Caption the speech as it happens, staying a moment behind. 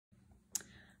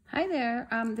Hi there,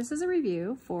 this is a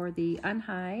review for the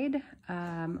UnHide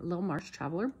Lil Marsh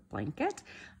Traveler blanket.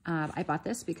 I bought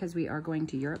this because we are going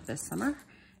to Europe this summer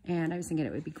and I was thinking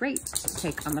it would be great to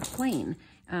take on the plane.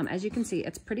 As you can see,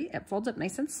 it's pretty, it folds up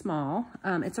nice and small.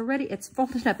 It's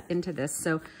folded up into this,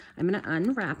 so I'm gonna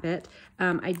unwrap it.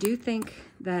 I do think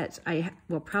that I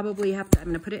will probably have to, I'm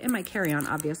gonna put it in my carry-on,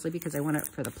 obviously, because I want it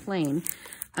for the plane.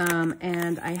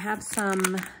 And I have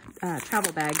some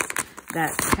travel bags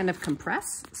that kind of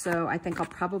compress, so I think I'll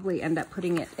probably end up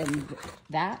putting it in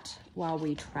that while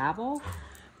we travel.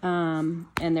 And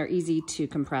they're easy to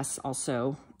compress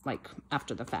also, like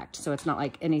after the fact. So it's not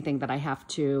like anything that I have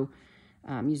to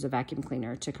use a vacuum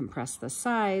cleaner to compress the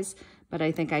size, but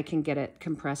I think I can get it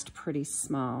compressed pretty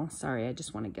small. Sorry, I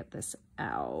just want to get this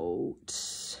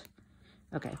out.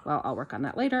 Okay, well, I'll work on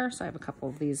that later. So I have a couple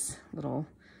of these little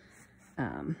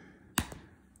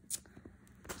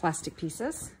plastic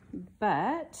pieces,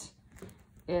 but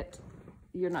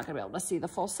you're not gonna be able to see the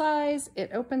full size. It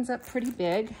opens up pretty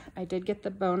big. I did get the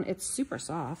bone. It's super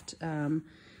soft.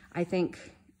 I think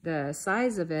the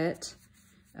size of it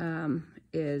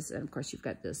is, and of course you've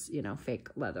got this, you know, fake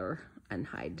leather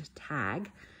UnHide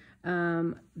tag.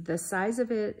 The size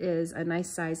of it is a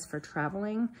nice size for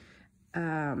traveling.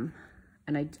 And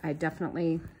I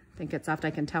definitely think it's soft.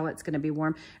 I can tell it's going to be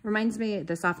warm.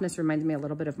 The softness reminds me a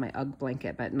little bit of my UGG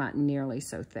blanket, but not nearly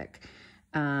so thick.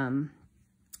 I'm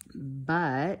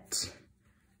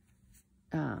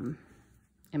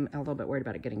a little bit worried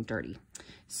about it getting dirty.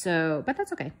 So, but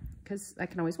that's okay, because I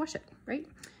can always wash it, right?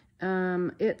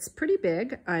 It's pretty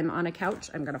big. I'm on a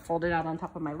couch. I'm going to fold it out on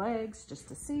top of my legs just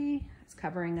to see. It's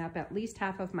covering up at least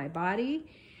half of my body.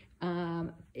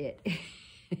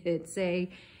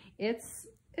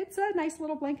 It's a nice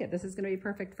little blanket. This is going to be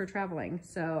perfect for traveling.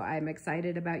 So I'm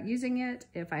excited about using it.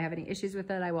 If I have any issues with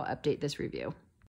it, I will update this review.